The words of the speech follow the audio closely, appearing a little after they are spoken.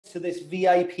to this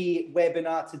VIP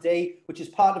webinar today, which is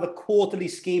part of a quarterly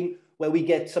scheme where we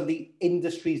get some of the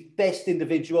industry's best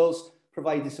individuals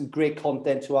providing some great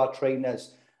content to our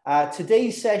trainers.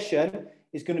 Today's session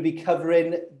is going to be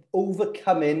covering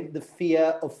overcoming the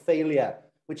fear of failure,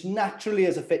 which naturally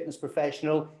as a fitness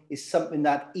professional is something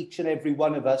that each and every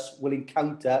one of us will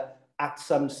encounter at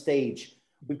some stage.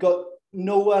 We've got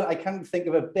no one, I can't think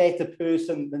of a better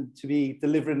person than to be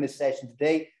delivering this session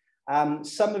today.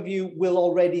 Some of you will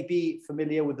already be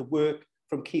familiar with the work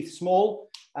from Keith Small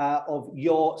of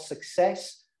Your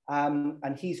Success,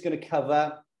 and he's going to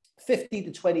cover 15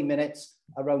 to 20 minutes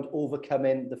around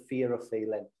overcoming the fear of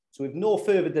failing. So with no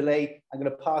further delay, I'm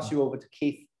going to pass you over to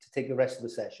Keith to take the rest of the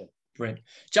session. Brilliant.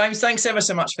 James, thanks ever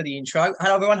so much for the intro.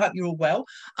 Hello, everyone. Hope you're all well.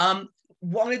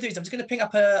 What I'm going to do is I'm just going to ping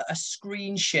up a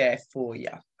screen share for you,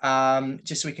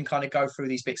 just so we can kind of go through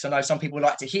these bits. I know some people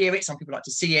like to hear it, some people like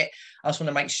to see it. I just want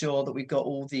to make sure that we've got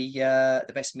all the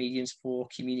best mediums for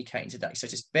communicating today. So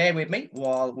just bear with me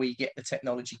while we get the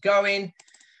technology going,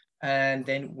 and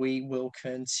then we will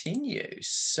continue.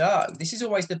 So this is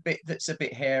always the bit that's a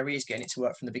bit hairy, is getting it to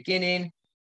work from the beginning.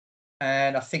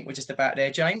 And I think we're just about there,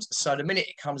 James. So the minute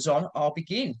it comes on, I'll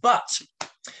begin. But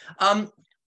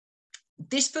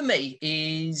this for me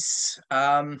is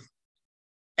an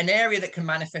area that can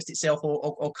manifest itself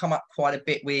or come up quite a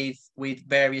bit with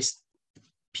various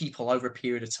people over a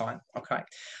period of time. Okay.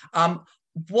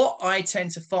 What I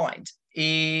tend to find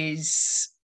is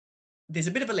there's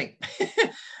a bit of a link.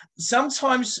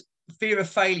 Sometimes fear of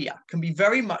failure can be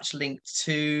very much linked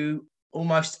to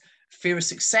almost fear of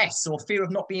success or fear of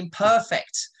not being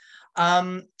perfect.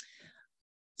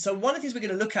 So one of the things we're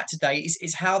going to look at today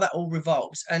is how that all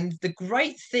revolves. And the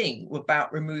great thing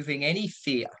about removing any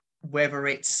fear, whether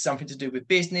it's something to do with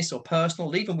business or personal,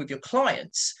 or even with your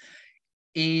clients,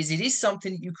 is it is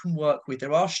something that you can work with.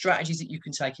 There are strategies that you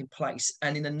can take in place.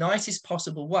 And in the nicest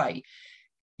possible way,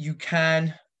 you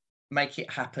can make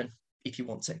it happen if you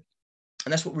want to.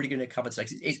 And that's what we're really going to cover today.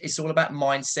 It's all about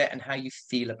mindset and how you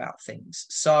feel about things.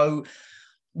 So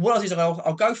what I'll do is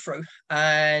I'll go through,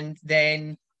 and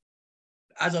then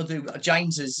as I do,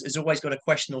 James has always got a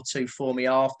question or two for me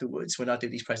afterwards when I do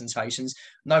these presentations.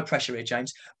 No pressure here,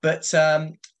 James. But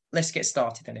let's get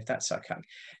started then, if that's okay.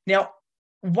 Now,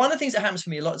 one of the things that happens for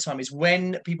me a lot of the time is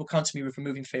when people come to me with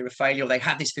removing fear of failure, or they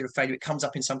have this fear of failure, it comes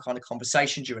up in some kind of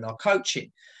conversation during our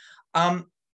coaching.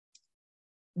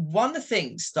 One of the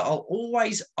things that I'll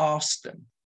always ask them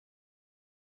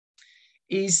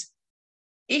is,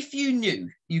 if you knew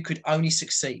you could only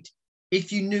succeed,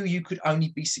 if you knew you could only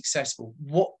be successful,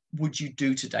 what would you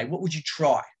do today? What would you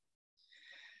try?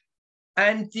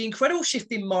 And the incredible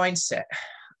shift in mindset,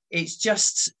 it's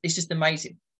just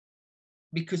amazing.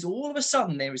 Because all of a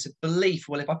sudden there is a belief,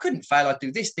 well, if I couldn't fail, I'd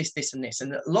do this, this, this, and this.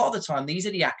 And a lot of the time, these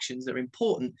are the actions that are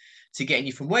important to getting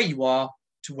you from where you are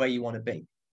to where you want to be.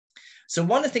 So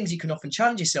one of the things you can often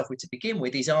challenge yourself with to begin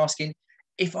with is asking,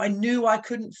 if I knew I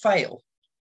couldn't fail,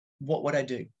 what would I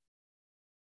do?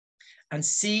 And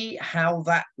see how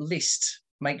that list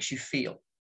makes you feel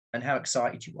and how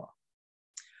excited you are.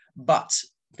 But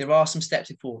there are some steps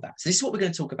before that. So this is what we're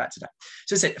going to talk about today.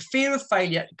 So as I said, fear of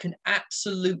failure can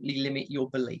absolutely limit your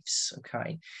beliefs,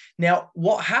 okay? Now,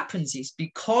 what happens is,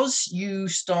 because you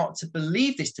start to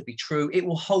believe this to be true, it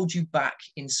will hold you back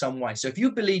in some way. So if you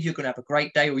believe you're going to have a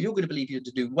great day, or you're going to believe you're going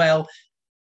to do well,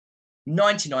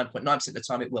 99.9% of the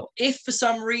time it will. If for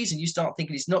some reason you start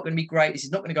thinking it's not going to be great, this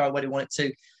is not going to go where you want it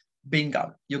to,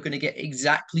 bingo, you're going to get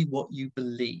exactly what you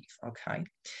believe, okay?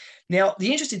 Now,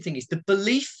 the interesting thing is the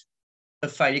belief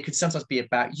of failure could sometimes be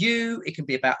about you, it can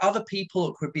be about other people,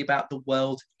 it could be about the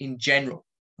world in general,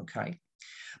 okay?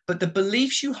 But the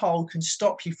beliefs you hold can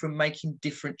stop you from making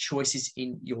different choices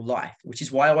in your life, which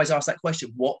is why I always ask that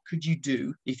question, what could you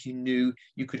do if you knew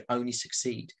you could only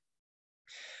succeed?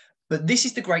 But this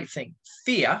is the great thing,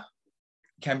 fear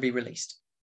can be released.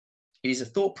 It is a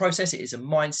thought process, it is a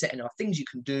mindset, and there are things you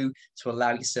can do to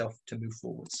allow yourself to move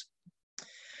forwards.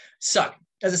 So,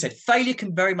 as I said, failure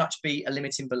can very much be a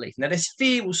limiting belief. Now, this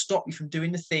fear will stop you from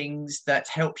doing the things that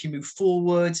help you move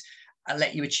forward and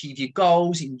let you achieve your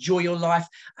goals, enjoy your life.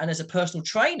 And as a personal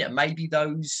trainer, maybe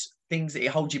those things that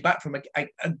hold you back from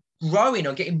growing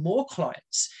or getting more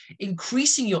clients,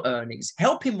 increasing your earnings,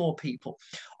 helping more people,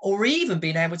 or even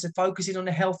being able to focus in on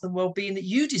the health and well-being that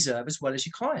you deserve as well as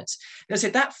your clients. As I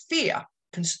said, that fear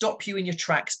can stop you in your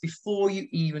tracks before you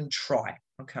even try,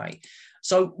 okay?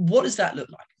 So what does that look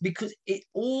like? Because it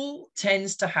all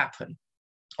tends to happen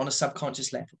on a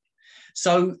subconscious level.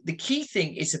 So the key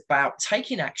thing is about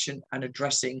taking action and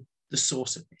addressing the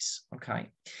source of this, okay?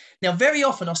 Now, very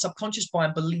often our subconscious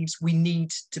mind believes we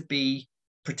need to be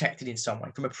protected in some way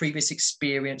from a previous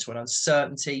experience or an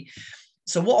uncertainty.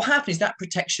 So what will happen is that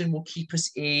protection will keep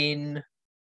us in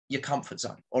your comfort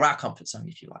zone, or our comfort zone,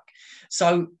 if you like.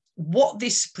 So what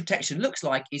this protection looks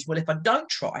like is, well, if I don't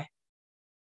try,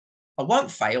 I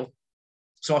won't fail,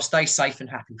 so I'll stay safe and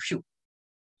happy. Phew.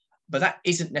 But that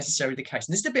isn't necessarily the case.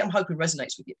 And this is the bit I'm hoping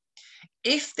resonates with you.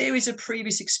 If there is a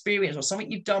previous experience or something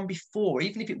you've done before,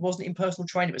 even if it wasn't in personal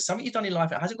training, but something you've done in life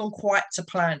that hasn't gone quite to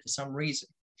plan for some reason,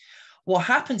 what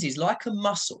happens is, like a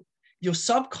muscle, your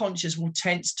subconscious will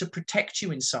tense to protect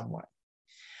you in some way.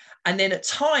 And then at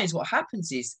times what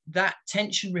happens is that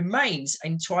tension remains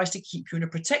and tries to keep you in a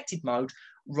protected mode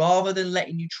rather than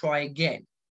letting you try again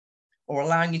or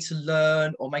allowing you to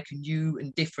learn or make a new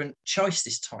and different choice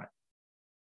this time.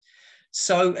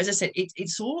 So as I said,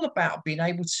 it's all about being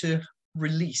able to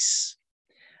release.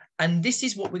 And this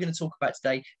is what we're going to talk about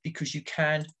today, because you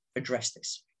can address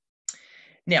this.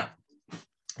 Now,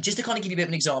 just to kind of give you a bit of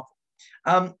an example,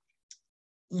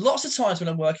 lots of times when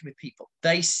I'm working with people,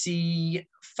 they see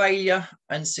failure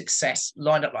and success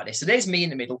lined up like this. So there's me in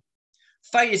the middle,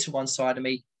 failure to one side of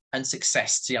me, and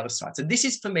success to the other side. So this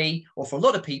is, for me, or for a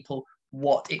lot of people,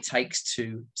 what it takes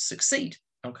to succeed.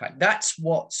 Okay, that's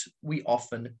what we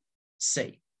often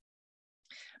see.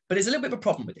 But there's a little bit of a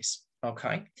problem with this,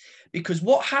 okay? Because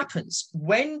what happens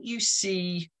when you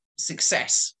see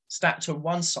success stacked to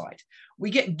one side, we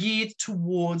get geared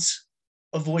towards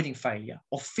avoiding failure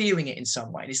or fearing it in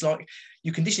some way. And it's like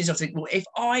you condition yourself to think, well, if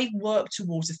I work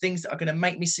towards the things that are going to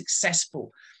make me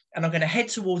successful and I'm going to head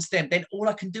towards them, then all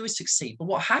I can do is succeed. But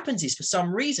what happens is, for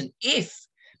some reason, if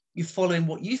you're following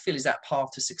what you feel is that path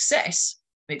to success,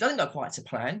 and it doesn't go quite to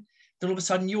plan, then all of a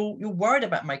sudden you're worried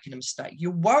about making a mistake.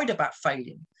 You're worried about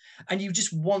failing, and you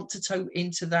just want to toe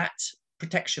into that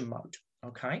protection mode,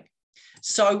 okay?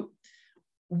 So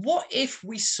what if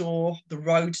we saw the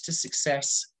road to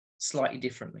success slightly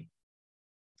differently?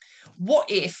 What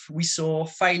if we saw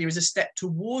failure as a step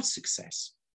towards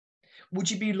success? Would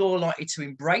you be more likely to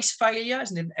embrace failure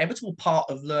as an inevitable part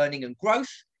of learning and growth?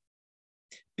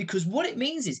 Because what it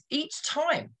means is, each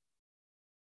time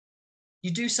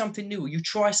you do something new, or you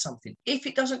try something, if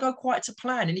it doesn't go quite to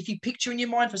plan, and if you picture in your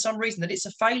mind for some reason that it's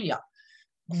a failure,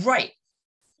 great.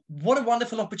 What a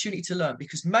wonderful opportunity to learn,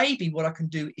 because maybe what I can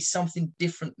do is something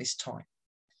different this time.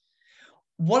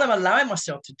 What I'm allowing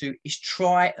myself to do is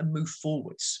try and move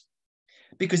forwards.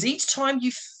 Because each time you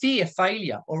fear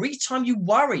failure, or each time you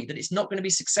worry that it's not going to be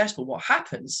successful, what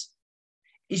happens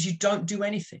is you don't do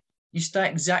anything. You stay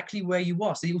exactly where you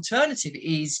are. So the alternative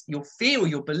is your fear or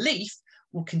your belief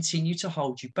will continue to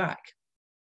hold you back.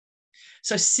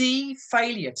 So see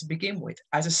failure, to begin with,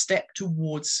 as a step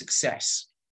towards success.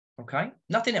 Okay?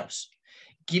 Nothing else.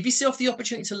 Give yourself the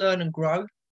opportunity to learn and grow.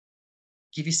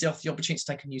 Give yourself the opportunity to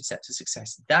take a new step to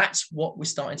success. That's what we're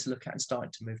starting to look at and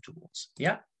starting to move towards.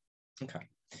 Yeah? Okay.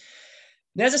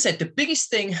 Now, as I said, the biggest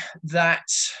thing that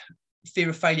fear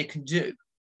of failure can do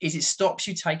is it stops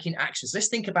you taking actions. Let's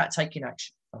think about taking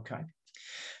action. Okay.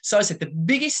 So I said the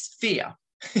biggest fear,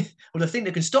 or the thing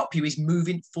that can stop you, is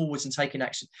moving forwards and taking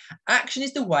action. Action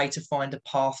is the way to find a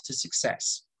path to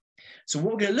success. So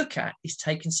what we're going to look at is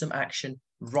taking some action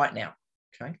right now.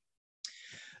 Okay.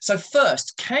 So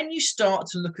first, can you start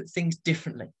to look at things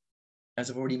differently,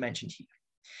 as I've already mentioned here?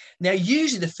 Now,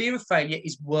 usually the fear of failure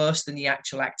is worse than the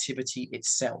actual activity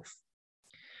itself.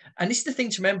 And this is the thing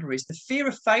to remember, is the fear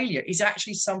of failure is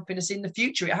actually something that's in the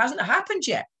future. It hasn't happened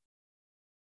yet.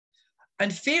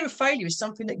 And fear of failure is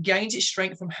something that gains its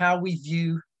strength from how we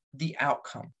view the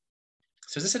outcome.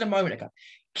 So as I said a moment ago,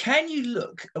 can you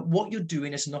look at what you're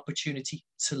doing as an opportunity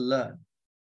to learn?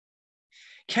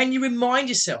 Can you remind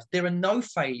yourself there are no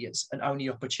failures and only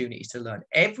opportunities to learn?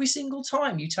 Every single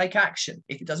time you take action,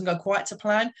 if it doesn't go quite to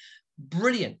plan,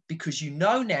 brilliant, because you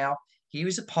know now here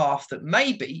is a path that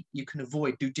maybe you can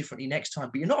avoid, do differently next time,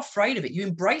 but you're not afraid of it. You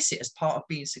embrace it as part of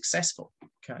being successful,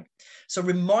 okay? So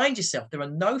remind yourself there are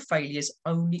no failures,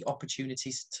 only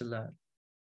opportunities to learn.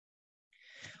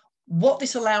 What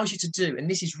this allows you to do, and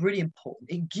this is really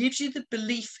important, it gives you the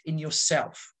belief in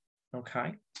yourself,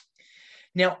 okay?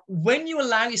 Now, when you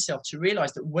allow yourself to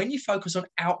realize that when you focus on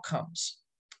outcomes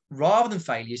rather than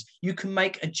failures, you can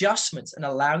make adjustments and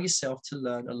allow yourself to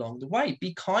learn along the way.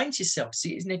 Be kind to yourself.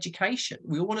 See it as an education.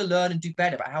 We all want to learn and do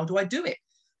better, but how do I do it?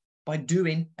 By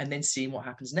doing and then seeing what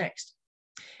happens next.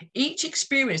 Each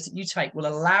experience that you take will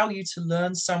allow you to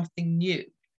learn something new.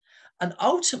 And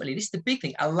ultimately, this is the big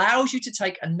thing, allows you to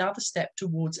take another step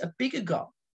towards a bigger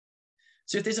goal.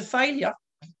 So if there's a failure,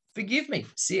 forgive me,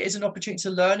 see it as an opportunity to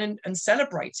learn and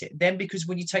celebrate it. Then, because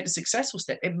when you take the successful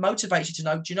step, it motivates you to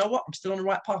know, do you know what? I'm still on the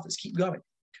right path. Let's keep going.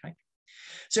 Okay.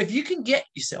 So if you can get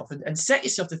yourself and set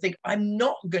yourself to think, I'm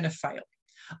not going to fail,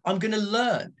 I'm going to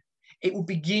learn, it will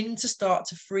begin to start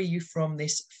to free you from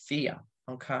this fear.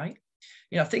 Okay.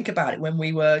 Think about it. When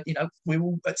we were, we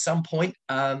will at some point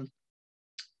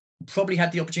probably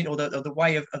had the opportunity or the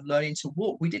way of learning to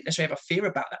walk. We didn't necessarily have a fear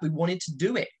about that. We wanted to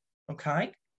do it.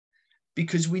 Okay.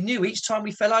 Because we knew each time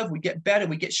we fell over, we get better,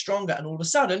 we get stronger, and all of a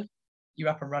sudden, you're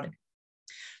up and running.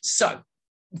 So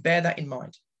bear that in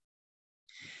mind.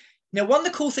 Now, one of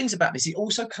the cool things about this, it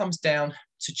also comes down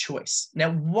to choice.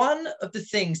 Now, one of the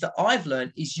things that I've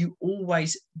learned is you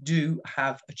always do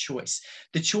have a choice.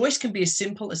 The choice can be as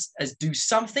simple as do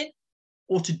something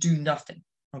or to do nothing,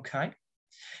 okay?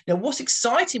 Now, what's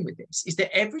exciting with this is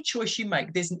that every choice you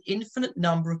make, there's an infinite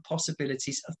number of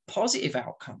possibilities of positive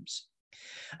outcomes.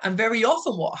 And very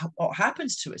often what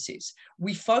happens to us is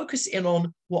we focus in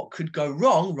on what could go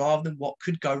wrong rather than what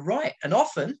could go right. And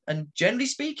often, and generally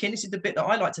speaking, this is the bit that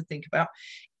I like to think about,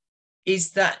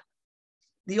 is that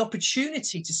the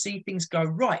opportunity to see things go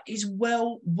right is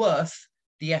well worth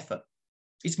the effort.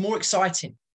 It's more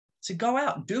exciting. So go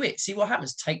out, do it, see what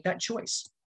happens, take that choice.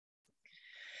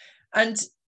 And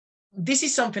this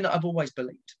is something that I've always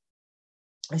believed.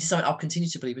 This is something I'll continue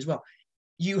to believe as well.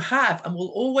 You have and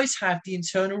will always have the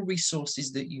internal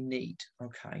resources that you need,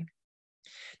 okay?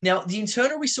 Now, the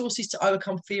internal resources to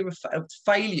overcome fear of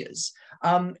failures,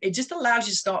 it just allows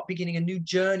you to start beginning a new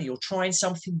journey or trying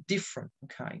something different,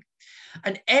 okay?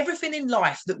 And everything in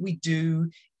life that we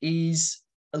do is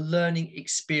a learning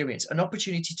experience, an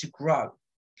opportunity to grow.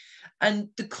 And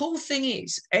the cool thing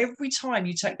is, every time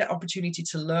you take that opportunity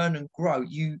to learn and grow,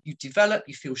 you develop,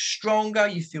 you feel stronger,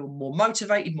 you feel more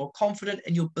motivated, more confident,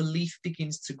 and your belief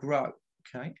begins to grow,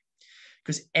 okay?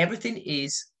 Because everything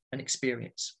is an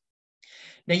experience.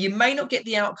 Now, you may not get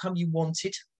the outcome you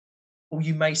wanted, or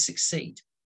you may succeed.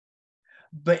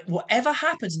 But whatever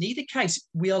happens, in either case,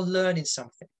 we are learning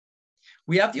something.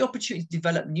 We have the opportunity to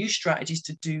develop new strategies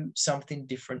to do something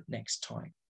different next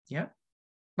time. Yeah?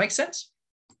 Make sense?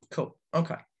 Cool.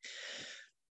 Okay.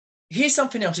 Here's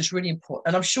something else that's really important.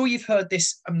 And I'm sure you've heard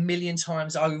this a million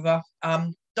times over.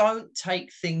 Don't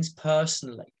take things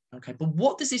personally. Okay. But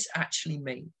what does this actually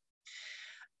mean?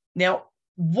 Now,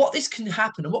 what this can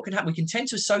happen and what can happen, we can tend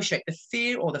to associate the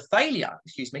fear or the failure,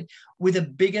 with a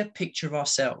bigger picture of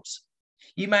ourselves.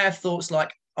 You may have thoughts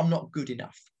like, I'm not good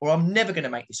enough, or I'm never going to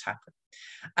make this happen.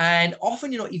 And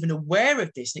often you're not even aware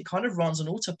of this, and it kind of runs on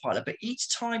autopilot. But each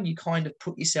time you kind of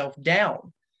put yourself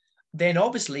down, then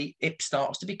obviously it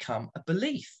starts to become a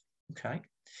belief, okay?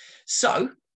 So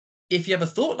if you have a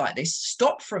thought like this,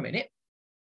 stop for a minute,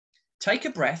 take a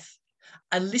breath,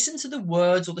 and listen to the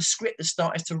words or the script that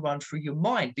starts to run through your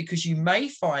mind, because you may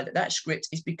find that that script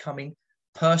is becoming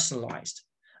personalized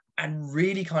and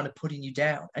really kind of putting you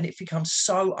down. And it becomes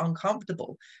so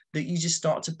uncomfortable that you just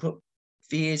start to put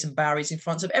fears and barriers in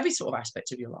front of every sort of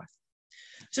aspect of your life.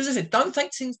 So as I said, don't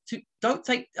take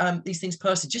these things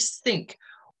personally. Just think,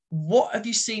 what have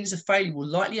you seen as a failure will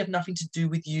likely have nothing to do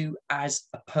with you as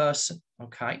a person,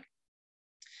 okay?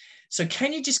 So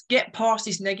can you just get past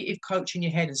this negative coach in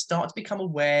your head and start to become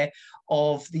aware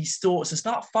of these thoughts and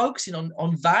start focusing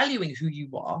on valuing who you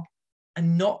are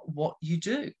and not what you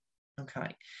do,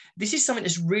 okay? This is something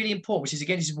that's really important, which is,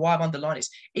 again, this is why I've underlined this.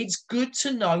 It's good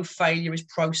to know failure is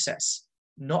process,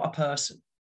 not a person.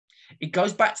 It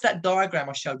goes back to that diagram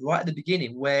I showed right at the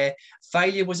beginning where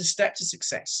failure was a step to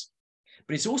success.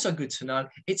 But it's also good to know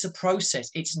it's a process.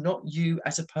 It's not you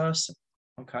as a person,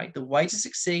 okay? The way to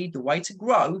succeed, the way to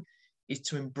grow is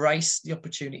to embrace the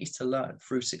opportunities to learn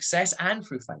through success and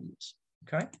through failures,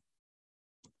 okay?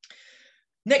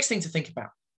 Next thing to think about.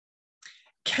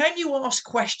 Can you ask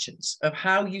questions of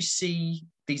how you see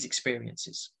these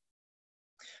experiences?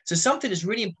 So something that's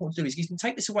really important to do is you can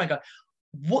take this away and go,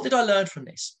 what did I learn from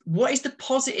this? What is the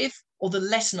positive or the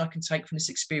lesson I can take from this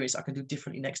experience I can do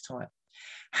differently next time?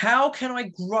 How can I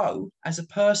grow as a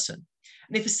person?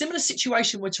 And if a similar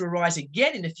situation were to arise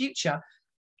again in the future,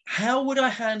 how would I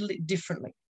handle it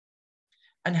differently?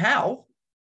 And how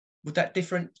would that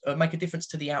make a difference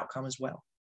to the outcome as well?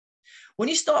 When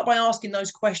you start by asking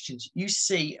those questions, you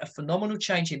see a phenomenal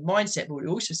change in mindset, but what you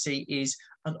also see is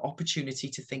an opportunity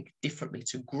to think differently,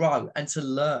 to grow and to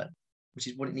learn, which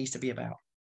is what it needs to be about.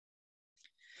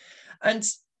 And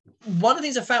one of the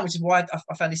things I found, which is why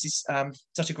I found this is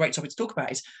such a great topic to talk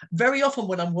about, is very often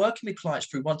when I'm working with clients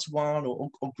through one-to-one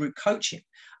or group coaching,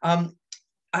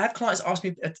 I have clients ask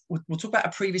me, we'll talk about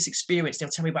a previous experience. They'll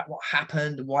tell me about what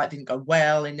happened and why it didn't go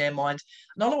well in their mind.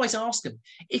 And I'll always ask them,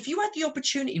 if you had the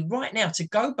opportunity right now to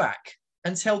go back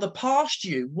and tell the past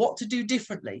you what to do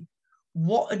differently,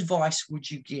 what advice would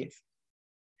you give?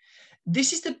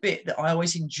 this is the bit that I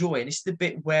always enjoy, and this is the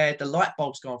bit where the light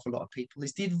bulbs go on for a lot of people,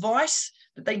 is the advice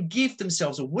that they give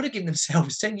themselves or would have given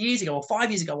themselves 10 years ago or 5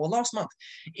 years ago or last month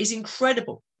is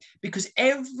incredible, because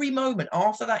every moment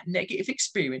after that negative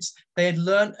experience, they had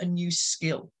learned a new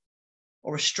skill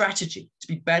or a strategy to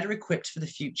be better equipped for the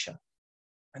future.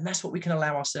 And that's what we can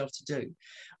allow ourselves to do.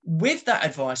 With that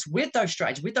advice, with those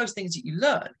strategies, with those things that you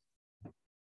learn,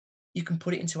 you can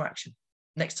put it into action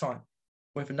next time,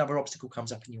 or if another obstacle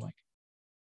comes up in your way.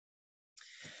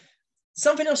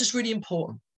 Something else that's really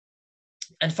important,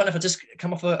 and fun enough, I just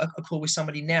come off a call with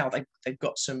somebody now. They've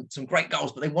got some great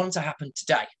goals, but they want them to happen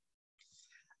today.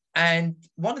 And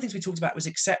one of the things we talked about was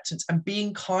acceptance and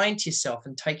being kind to yourself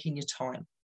and taking your time.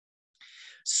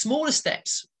 Smaller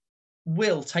steps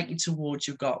will take you towards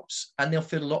your goals, and they'll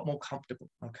feel a lot more comfortable,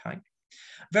 okay?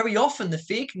 Very often the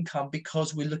fear can come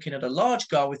because we're looking at a large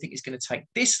goal. We think it's going to take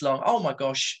this long. Oh my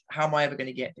gosh, how am I ever going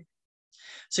to get there?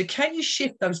 So can you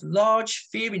shift those large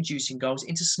fear-inducing goals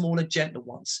into smaller, gentler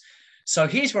ones? So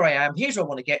here's where I am. Here's where I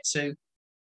want to get to.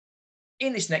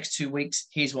 In this next 2 weeks,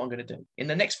 here's what I'm going to do. In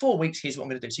the next 4 weeks, here's what I'm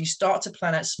going to do. So you start to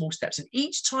plan out small steps. And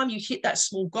each time you hit that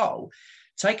small goal,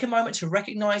 take a moment to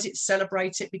recognize it,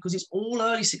 celebrate it, because it's all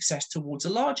early success towards a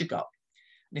larger goal.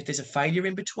 And if there's a failure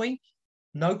in between,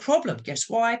 no problem. Guess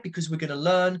why? Because we're going to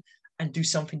learn and do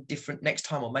something different next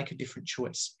time or make a different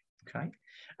choice. Okay.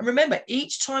 And remember,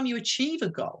 each time you achieve a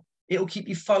goal, it will keep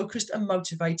you focused and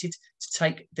motivated to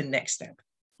take the next step.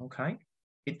 Okay.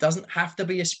 It doesn't have to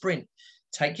be a sprint.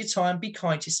 Take your time, be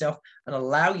kind to yourself, and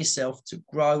allow yourself to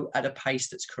grow at a pace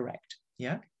that's correct.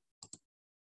 Yeah.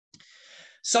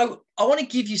 So I want to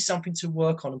give you something to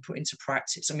work on and put into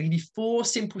practice. I'm going to give you 4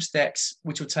 simple steps,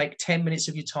 which will take 10 minutes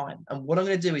of your time. And what I'm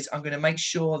going to do is I'm going to make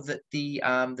sure that the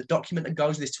document that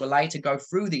goes with this to allow you to go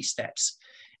through these steps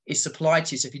is supplied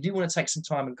to you. So if you do want to take some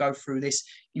time and go through this,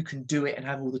 you can do it and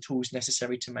have all the tools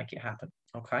necessary to make it happen.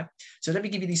 Okay. So let me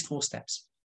give you these 4 steps.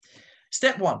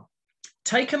 Step 1,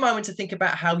 take a moment to think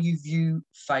about how you view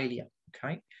failure.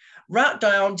 Okay. Write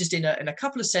down just in a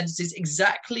couple of sentences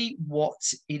exactly what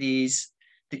it is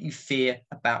that you fear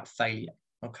about failure.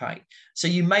 Okay. So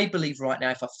you may believe right now,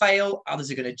 if I fail,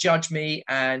 others are going to judge me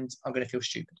and I'm going to feel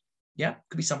stupid. Yeah.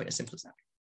 Could be something as simple as that.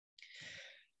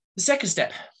 The second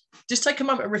step, just take a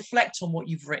moment and reflect on what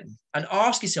you've written and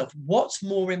ask yourself, what's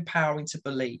more empowering to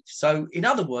believe? So in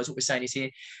other words, what we're saying is here,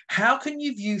 how can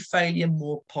you view failure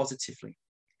more positively?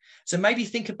 So maybe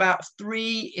think about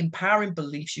 3 empowering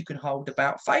beliefs you can hold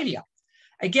about failure.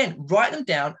 Again, write them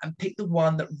down and pick the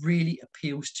one that really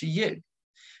appeals to you.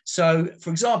 So,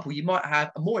 for example, you might have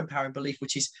a more empowering belief,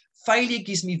 which is failure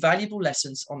gives me valuable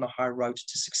lessons on the high road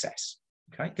to success.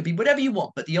 Okay, it could be whatever you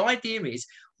want, but the idea is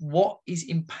what is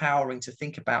empowering to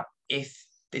think about if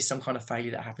there's some kind of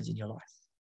failure that happens in your life.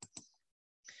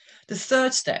 The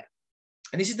third step,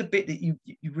 and this is the bit that you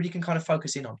really can kind of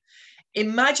focus in on.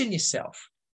 Imagine yourself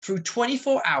through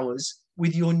 24 hours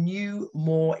with your new,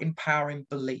 more empowering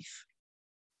belief.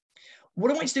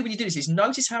 What I want you to do when you do this is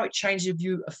notice how it changes your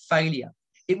view of failure.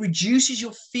 It reduces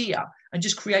your fear and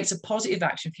just creates a positive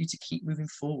action for you to keep moving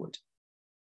forward.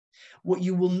 What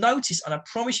you will notice, and I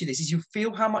promise you this, is you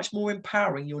feel how much more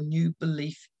empowering your new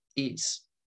belief is.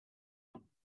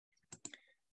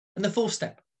 And the 4th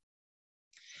step,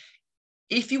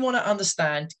 if you want to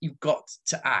understand, you've got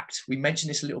to act. We mentioned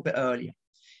this a little bit earlier.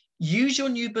 Use your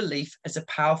new belief as a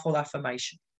powerful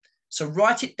affirmation. So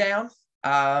write it down.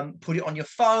 Put it on your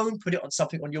phone, put it on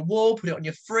something on your wall, put it on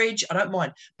your fridge. I don't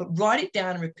mind, but write it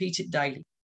down and repeat it daily.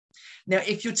 Now,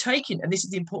 if you're taking, and this is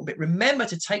the important bit, remember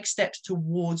to take steps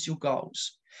towards your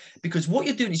goals, because what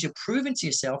you're doing is you're proving to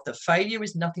yourself that failure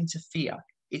is nothing to fear.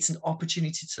 It's an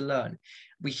opportunity to learn.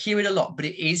 We hear it a lot, but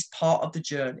it is part of the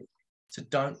journey. So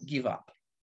don't give up.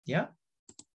 Yeah.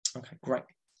 Okay, great.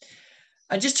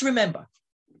 And just to remember,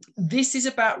 this is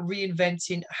about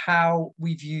reinventing how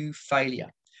we view failure.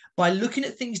 By looking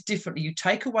at things differently, you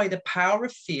take away the power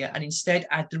of fear and instead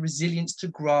add the resilience to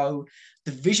grow,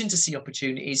 the vision to see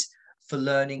opportunities for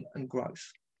learning and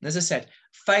growth. And as I said,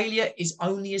 failure is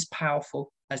only as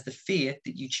powerful as the fear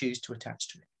that you choose to attach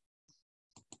to it.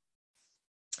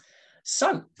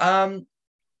 So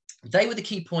they were the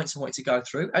key points I wanted to go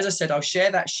through. As I said, I'll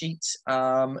share that sheet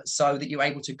so that you're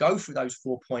able to go through those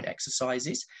 4-point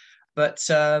exercises. But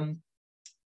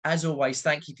as always,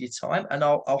 thank you for your time. And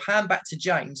I'll hand back to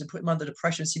James and put him under the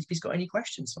pressure and see if he's got any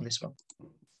questions on this one.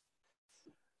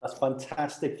 That's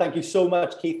fantastic. Thank you so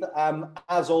much, Keith.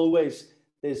 As always,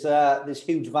 there's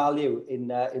huge value in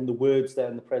the words there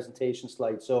in the presentation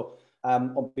slide. So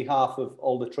on behalf of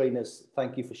all the trainers,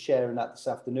 thank you for sharing that this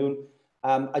afternoon.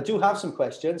 I do have some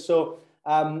questions. So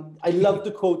I love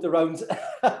the quote around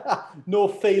no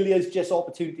failures, just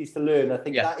opportunities to learn. I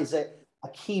think that is a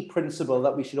key principle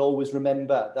that we should always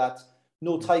remember, that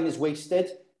no time is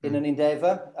wasted in an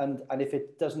endeavor. And if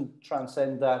it doesn't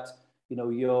transcend that, you know,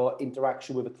 your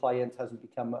interaction with a client hasn't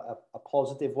become a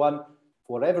positive one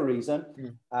for whatever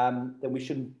reason, then we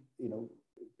shouldn't, you know,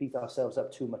 beat ourselves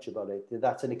up too much about it.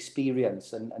 That's an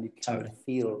experience, and you kind of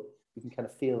feel, you can kind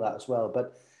of feel that as well.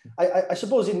 But I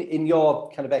suppose in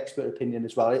your kind of expert opinion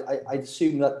as well, I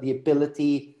assume that the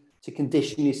ability to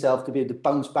condition yourself to be able to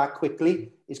bounce back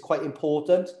quickly is quite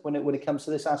important when it comes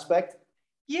to this aspect.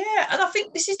 Yeah, and I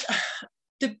think this is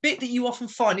the bit that you often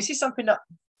find. This is something that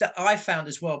I found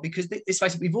as well, because let's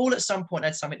face it, we've all at some point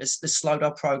had something that's slowed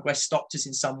our progress, stopped us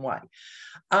in some way.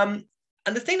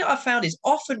 And the thing that I found is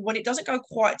often when it doesn't go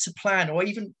quite to plan, or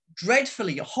even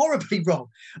dreadfully, horribly wrong,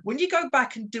 when you go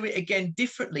back and do it again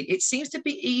differently, it seems to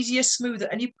be easier, smoother,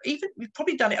 and you've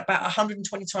probably done it about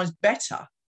 120 times better,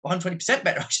 or 120%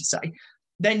 better, I should say,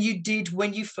 than you did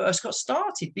when you first got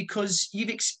started, because you've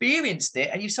experienced it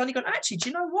and you've suddenly gone, actually, do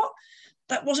you know what?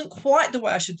 That wasn't quite the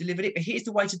way I should deliver it, but here's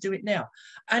the way to do it now.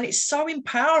 And it's so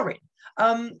empowering.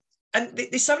 And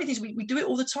there's so many things, we do it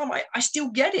all the time. I still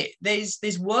get it.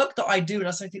 There's work that I do, and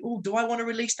I say, oh, do I want to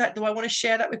release that? Do I want to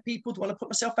share that with people? Do I want to put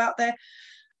myself out there?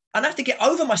 And I have to get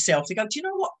over myself to go, do you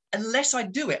know what? Unless I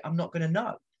do it, I'm not going to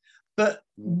know. But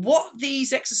what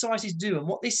these exercises do, and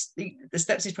what the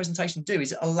steps in this presentation do,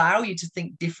 is allow you to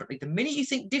think differently. The minute you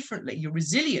think differently, your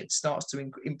resilience starts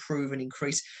to improve and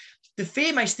increase. The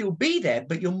fear may still be there,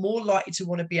 but you're more likely to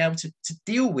want to be able to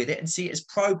deal with it and see it as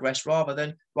progress, rather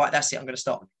than, right, that's it, I'm going to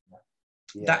stop.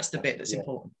 Yeah, that's the bit that's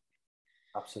important.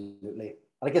 Absolutely.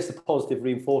 And I guess the positive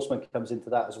reinforcement comes into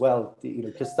that as well, you know,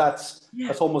 because that's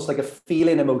almost like a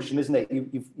feeling emotion, isn't it?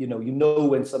 You know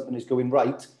when something is going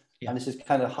right, and this is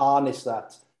kind of harness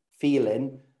that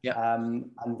feeling,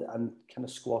 and kind of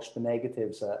squash the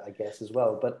negatives, I guess, as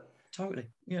well. But totally,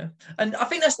 yeah. And I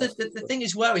think that's the thing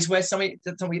as well, is where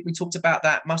we talked about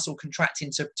that muscle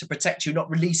contracting to protect you, not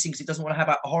releasing because it doesn't want to have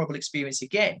a horrible experience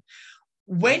again.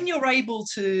 When you're able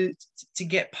to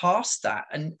get past that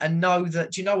and know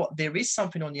that, you know what, there is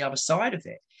something on the other side of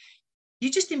it,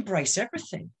 you just embrace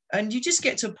everything. And you just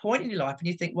get to a point in your life and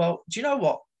you think, well, do you know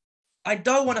what? I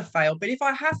don't want to fail, but if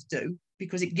I have to,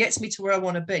 because it gets me to where I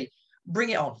want to be, bring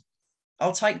it on.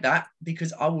 I'll take that,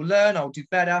 because I will learn, I'll do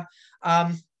better.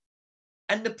 And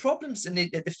the problems and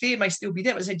the fear may still be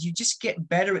there, but I said, you just get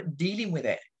better at dealing with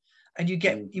it, and you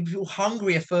feel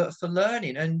hungrier for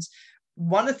learning. And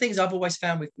one of the things I've always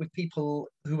found with people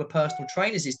who are personal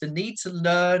trainers is the need to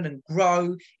learn and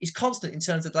grow is constant in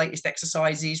terms of the latest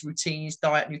exercises, routines,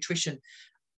 diet, nutrition.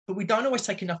 But we don't always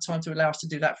take enough time to allow us to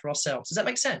do that for ourselves. Does that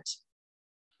make sense?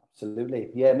 Absolutely.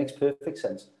 Yeah, it makes perfect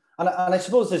sense. And I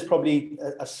suppose there's probably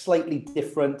a slightly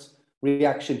different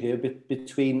reaction here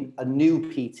between a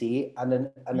new PT and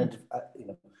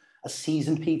a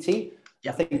seasoned PT.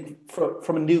 I think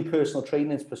from a new personal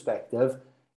trainer's perspective,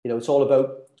 you know, it's all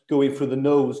about going through the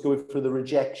no's, going through the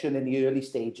rejection in the early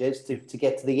stages to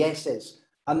get to the yeses.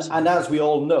 And as we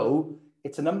all know,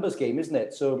 it's a numbers game, isn't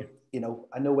it? So, you know,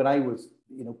 I know when I was,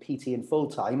 you know, PTing full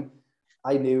time,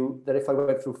 I knew that if I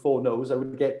went through 4 no's, I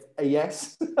would get a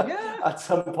yes at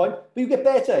some point. But you get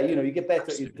better, you know, you get better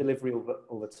at your delivery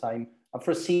over time. And for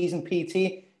a seasoned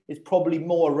PT, it's probably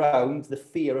more around the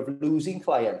fear of losing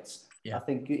clients. I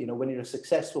think, you know, when you're a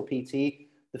successful PT,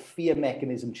 the fear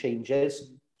mechanism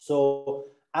changes. So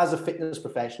as a fitness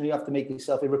professional, you have to make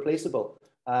yourself irreplaceable.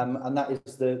 And that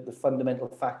is the fundamental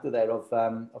factor there of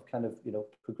kind of, you know,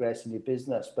 progressing your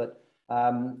business. But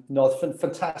no,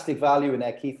 fantastic value in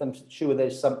there, Keith. I'm sure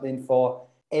there's something for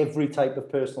every type of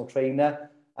personal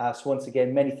trainer. So once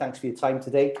again, many thanks for your time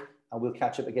today, and we'll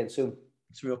catch up again soon.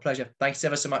 It's a real pleasure. Thanks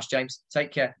ever so much, James.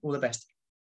 Take care. All the best.